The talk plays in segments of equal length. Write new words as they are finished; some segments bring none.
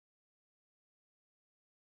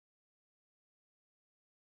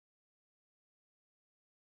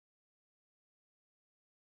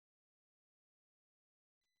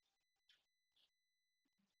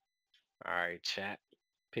All right, chat.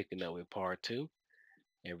 Picking up with part two.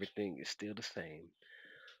 Everything is still the same.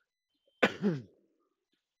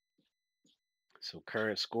 So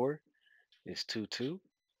current score is 2-2.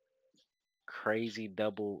 Crazy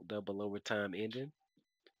double overtime ending.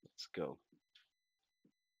 Let's go.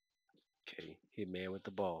 Okay, Hitman with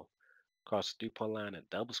the ball. Across the 3-point line, a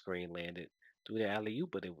double screen landed through the alley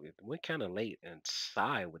oop, but it went kind of late and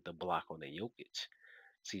side with the block on the Jokic.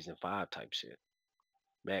 Season 5 type shit.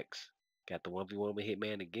 Max got the 1v1 with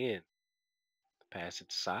Hitman again. Pass it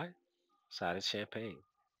to side. Side is Champagne.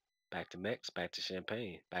 Back to Max. Back to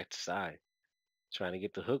Champagne. Back to side. Trying to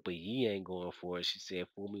get the hook, but Yee ain't going for it. She said,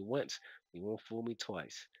 "Fool me once, you won't fool me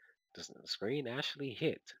twice." The screen actually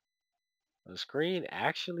hit. The screen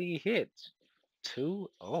actually hit. 2-0.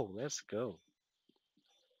 Let's go.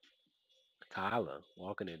 Kyla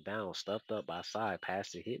walking it down, stuffed up by side,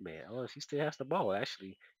 past the hitman. Oh, she still has the ball.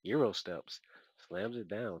 Actually, Euro steps, slams it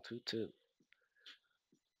down. 2-2.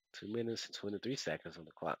 2 minutes and 23 seconds on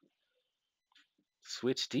the clock.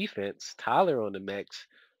 Switch defense. Tyler on the Mex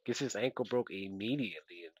gets his ankle broke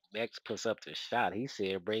immediately. And Mex puts up the shot. He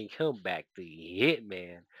said, "Bring him back, the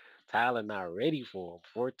hitman." Tyler not ready for him.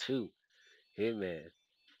 4-2. Hitman.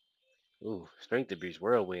 Ooh, strength abuse,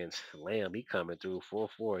 whirlwind slam. He coming through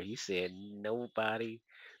 4-4. He said, "Nobody."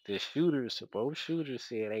 The shooters, both shooters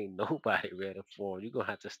said, "Ain't nobody ready for him. You're going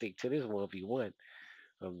to have to stick to this 1v1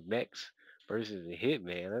 of Mex versus the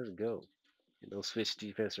hitman. Let's go." Switch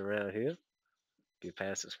defense around here. Get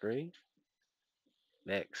past the screen.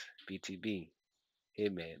 Next, BTB,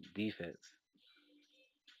 Hitman, defense.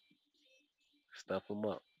 Stuff them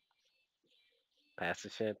up. Pass to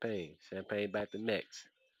Champagne. Champagne back to next.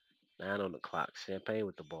 9 on the clock. Champagne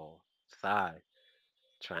with the ball. Side.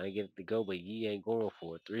 Trying to get it to go, but Yee ain't going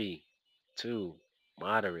for it. 3, 2,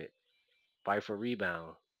 moderate. Fight for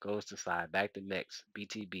rebound. Goes to side. Back to next.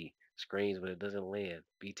 BTB. Screens, but it doesn't land.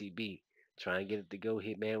 BTB. Trying to get it to go.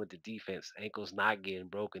 Hitman with the defense. Ankle's not getting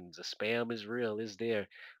broken. The spam is real. It's there.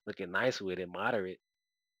 Looking nice with it. Moderate.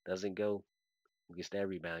 Doesn't go. Gets that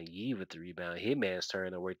rebound. Yee with the rebound. Hitman's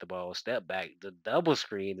turn to work the ball. Step back. The double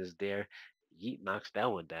screen is there. Yeet knocks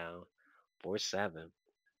that one down. 4-7.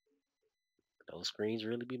 Those screens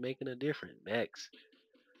really be making a difference. Next,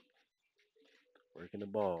 working the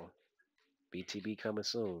ball. BTB coming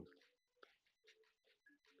soon.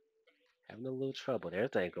 Having a little trouble.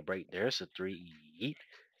 There's the ankle break. There's a three. Yeet.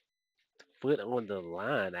 Foot on the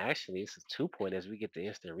line. Actually, it's a 2-point as we get the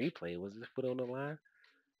instant replay. Was this foot on the line?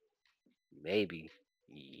 Maybe.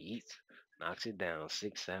 Yeet. Knocks it down.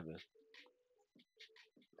 6-7.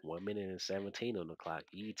 1 minute and 17 on the clock.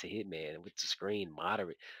 E to Hitman with the screen,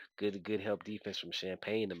 moderate. Good help defense from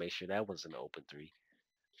Champagne to make sure that was an open three.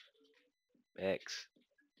 X.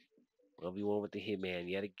 1v1 with the Hitman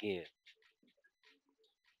yet again.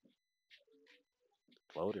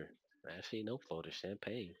 Floater. Actually, no floater.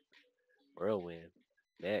 Champagne. Whirlwind.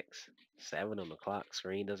 Next. 7 on the clock.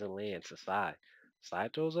 Screen doesn't land to side.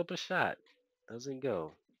 Side throws up a shot. Doesn't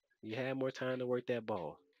go. You had more time to work that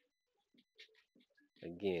ball.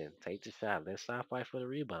 Again, take the shot. Let side fight for the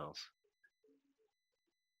rebounds.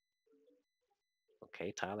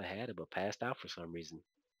 Okay, Tyler had it, but passed out for some reason.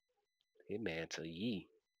 Hitman to Yee.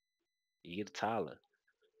 Yee to Tyler.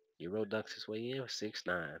 Euro ducks his way in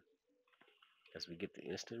 6-9 as we get the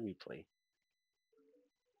instant replay.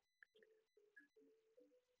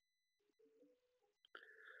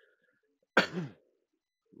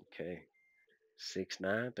 Okay.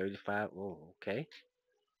 6-9, 35. Oh, okay.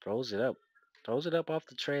 Throws it up. Throws it up off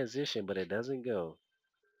the transition, but it doesn't go.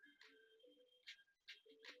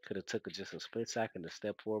 Could have took just a split second to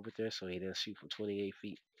step forward there so he didn't shoot from 28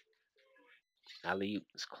 feet. Alley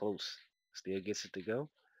is close. Still gets it to go.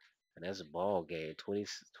 And that's a ball game.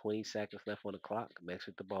 20 seconds left on the clock. Max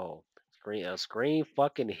with the ball. Screen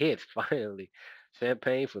fucking hit finally.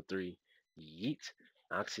 Champagne for 3. Yeet.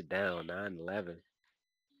 Knocks it down. 9-11.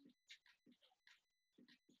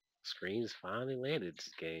 Screens finally landed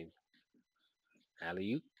this game.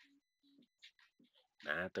 Alley oop.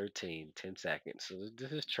 9-13. 10 seconds. So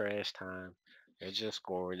this is trash time. They're just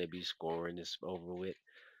scoring. They be scoring. It's over with.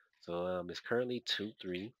 So it's currently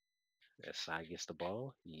 2-3. As side gets the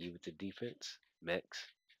ball. You with the defense. Mex.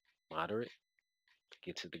 Moderate.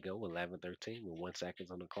 Gets it to go. 11-13 with 1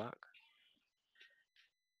 second on the clock.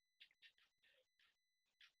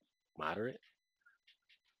 Moderate.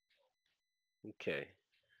 Okay.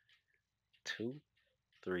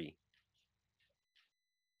 2-3.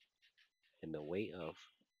 In the weight of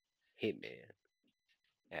Hitman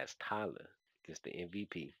as Tyler gets the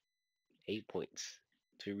MVP. 8 points.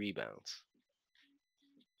 2 rebounds.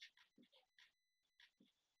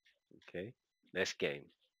 Okay. Next game.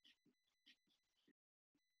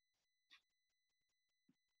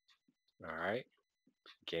 All right.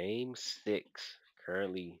 Game 6.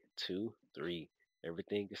 Currently 2-3.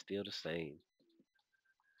 Everything is still the same.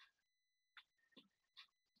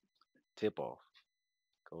 Tip off.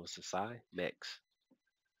 Goes to Sai. Next.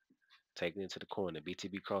 Taking it to the corner.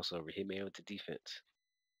 BTB crossover. Hitman with the defense.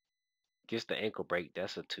 Gets the ankle break.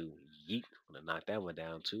 That's a 2. Yeet. Gonna knock that one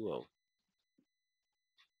down 2-0.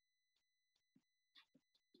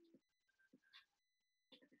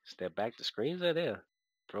 Step back. The screens are there.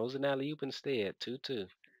 Throws an alley oop instead. 2-2.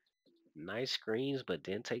 Nice screens, but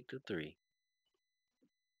didn't take the 3.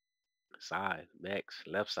 Side. Next.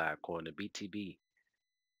 Left side corner. BTB.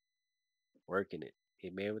 Working it.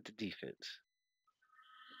 Hitman with the defense.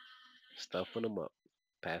 Stuffing them up.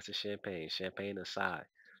 Pass to Champagne. Champagne aside.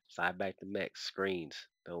 Side back to Mex. Screens.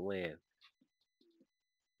 Don't land.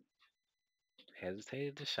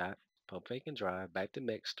 Hesitated the shot. Pump fake and drive. Back to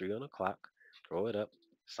Mex. 3 on the clock. Throw it up.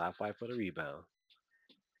 Side fight for the rebound.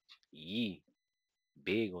 Yee.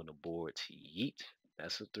 Big on the boards. Yeet.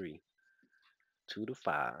 That's a 3. 2-5.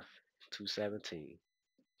 217.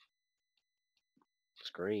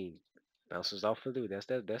 Screen. Bounces off of the. That's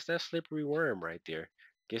that slippery worm right there.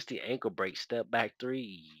 Gets the ankle break. Step back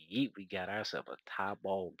 3. Yeet. We got ourselves a tie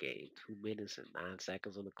ball game. 2 minutes and 9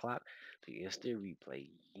 seconds on the clock. The instant replay.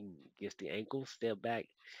 Gets the ankle. Step back.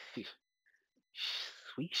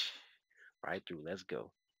 Sweesh. Right through. Let's go.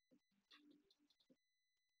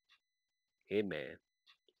 Hitman.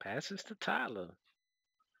 Passes to Tyler.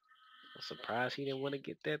 I'm surprised he didn't want to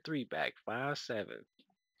get that 3 back. 5-7.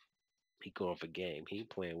 He going for game. He ain't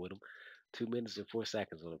playing with him. 2 minutes and 4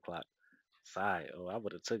 seconds on the clock. Side. Oh, I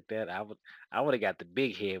would have took that. I would have got the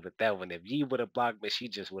big head with that one. If you would have blocked me, she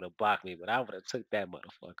just would have blocked me. But I would have took that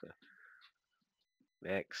motherfucker.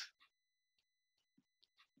 Next.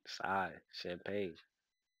 Side. Champagne.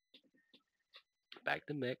 Back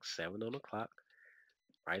to next. 7 on the clock.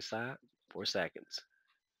 Right side. 4 seconds.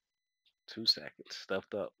 2 seconds.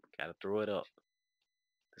 Stuffed up. Gotta throw it up.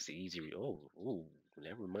 That's the easy. Ooh.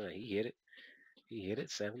 Never mind. He hit it. He hit it.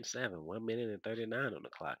 7-7. 1 minute and 39 on the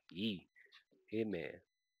clock. Yee. Hitman.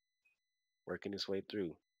 Working his way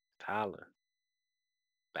through. Tyler.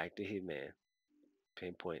 Back to Hitman.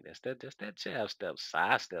 Pinpoint. That's that jab step,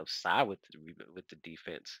 side with the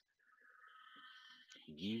defense.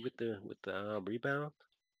 Yee with the rebound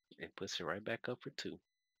and puts it right back up for 2.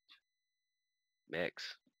 Next.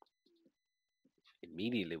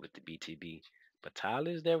 Immediately with the BTB. But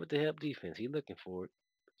Tyler's there with the help defense. He looking for it.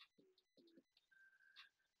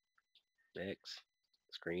 Next.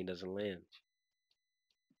 Screen doesn't land.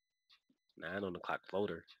 9 on the clock.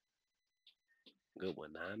 Floater. Good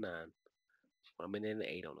one. 9-9. 1 minute and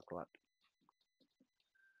 8 on the clock.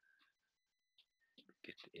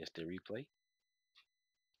 Get the instant replay.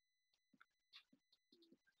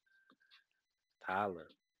 Tyler.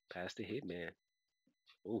 Pass the Hitman.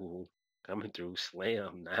 Ooh. Coming through.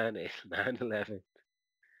 Slam. 9-8. 9-11.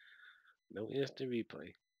 No instant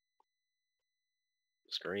replay.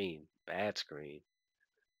 Screen. Bad screen.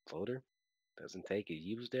 Floater. Doesn't take it.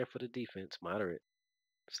 He was there for the defense. Moderate.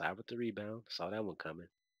 Side with the rebound. Saw that one coming.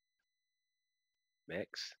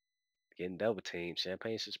 Next. Getting double teamed.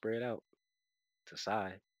 Champagne should spread out. To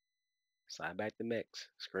side. Side back to Mex.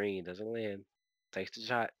 Screen. Doesn't land. Takes the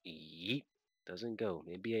shot. Yeet. Doesn't go.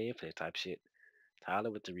 NBA Infinite type shit.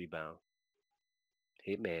 Tyler with the rebound.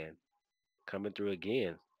 Hitman. Coming through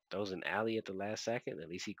again. Throws an alley at the last second. At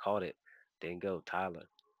least he caught it. Didn't go. Tyler.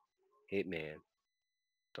 Hitman.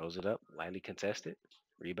 Throws it up. Lightly contested.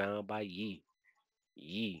 Rebound by Yee.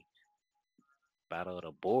 Yee. Battle of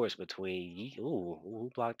the boards between Yee. Ooh,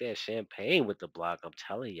 who blocked that? Champagne with the block. I'm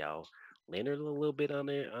telling y'all. Leonard a little bit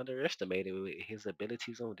underestimated with his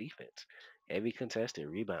abilities on defense. Heavy contested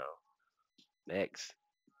rebound. Next.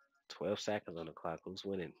 12 seconds on the clock. Who's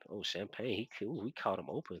winning? Oh, Champagne. He caught him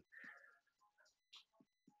open.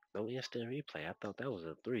 No instant replay. I thought that was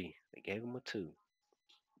a 3. They gave him a 2.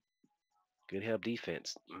 Good help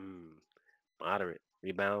defense. Moderate.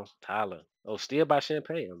 Rebound. Tyler. Oh, steal by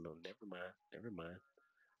Champagne. Oh, no, never mind. Never mind.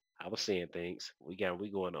 I was seeing things. We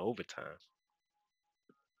going to overtime.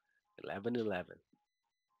 11-11.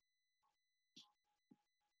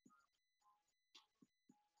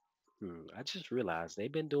 I just realized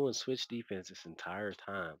they've been doing switch defense this entire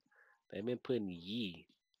time. They've been putting Yee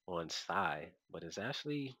on Sai, but it's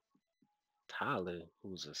actually Tyler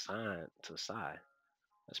who's assigned to Sai.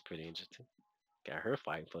 That's pretty interesting. Got her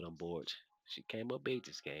fighting for them boards. She came up big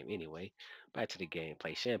this game. Anyway, back to the game.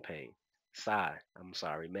 Play Champagne. Sai. I'm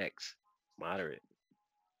sorry, Mex. Moderate.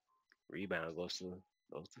 Rebound goes to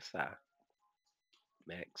Sai.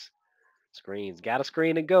 Mex. Screens. Got a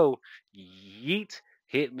screen to go. Yeet.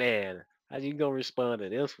 Hitman. How you gonna respond to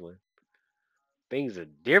this one? Things are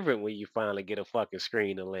different when you finally get a fucking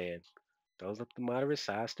screen to land. Throws up the moderate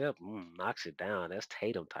sidestep. Knocks it down. That's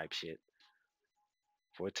Tatum type shit.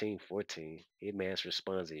 14-14. Hitman's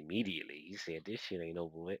responds immediately. He said this shit ain't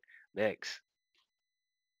over with. Next.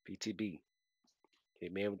 PTB.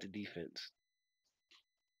 Hitman with the defense.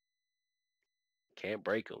 Can't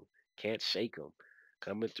break him. Can't shake him.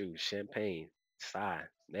 Coming through. Champagne. Side.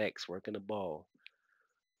 Next. Working the ball.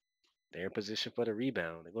 They're in position for the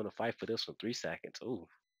rebound. They're going to fight for this one. 3 seconds. Ooh.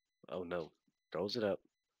 Oh no. Throws it up.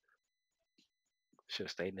 Should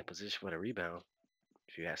have stayed in position for the rebound.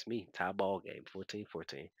 If you ask me, tie ball game,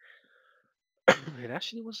 14-14. It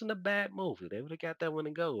actually wasn't a bad move. If they would have got that one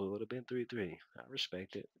to go, it would have been 3-3. I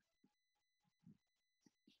respect it.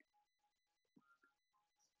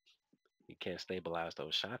 You can't stabilize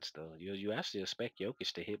those shots though. You actually expect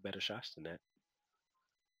Jokic to hit better shots than that.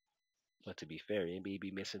 But to be fair, NBA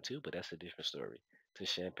be missing too, but that's a different story. To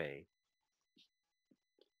Champagne.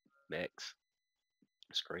 Next.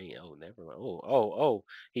 Screen. Oh, never mind. Oh.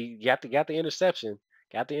 He got the interception.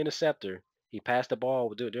 Got the interceptor. He passed the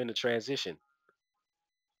ball during the transition.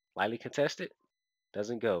 Lightly contested.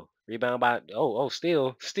 Doesn't go. Rebound by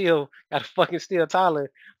steal. Got to fucking steal.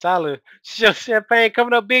 Tyler. Champagne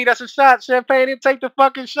coming up big. That's a shot. Champagne didn't take the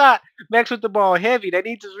fucking shot. Max with the ball heavy. They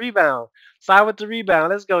need this rebound. Side with the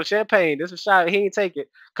rebound. Let's go. Champagne. This is a shot. He ain't take it.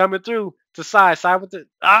 Coming through to side. Side with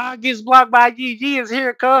the gets blocked by G. G is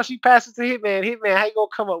here. Cuz she passes to Hitman. Hitman, how you gonna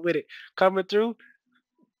come up with it? Coming through.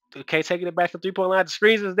 Okay, taking it back to 3-point line. The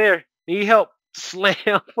screens is there. Need help. Slam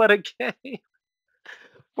for the game.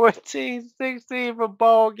 14-16 for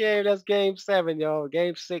ball game. That's game 7, y'all.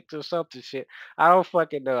 Game 6 or something shit. I don't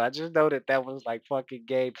fucking know. I just know that was like fucking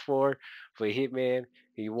game 4 for Hitman.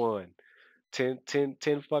 He won. 10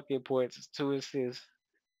 fucking points, 2 assists,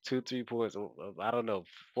 2 3 points. I don't know,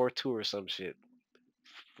 4-2 or some shit.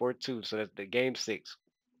 4-2. So that's the game 6.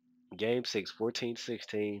 Game 6,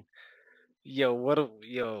 14-16.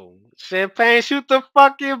 Yo, Champagne, shoot the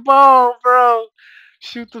fucking ball, bro.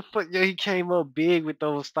 Shoot the fuck. Yo, he came up big with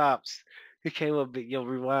those stops. He came up big. Yo,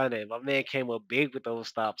 rewind that. My man came up big with those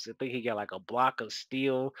stops. I think he got like a block of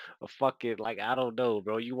steel, a fucking like I don't know,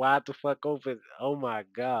 bro. You wide the fuck open. Oh my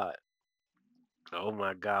god. Oh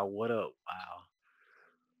my god. What up? Wow.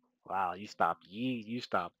 Wow. You stopped Yee. You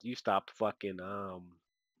stopped fucking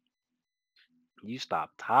You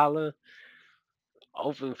stopped Tyler.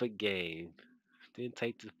 Open for game. Didn't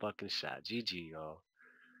take the fucking shot. GG, y'all.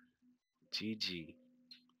 GG.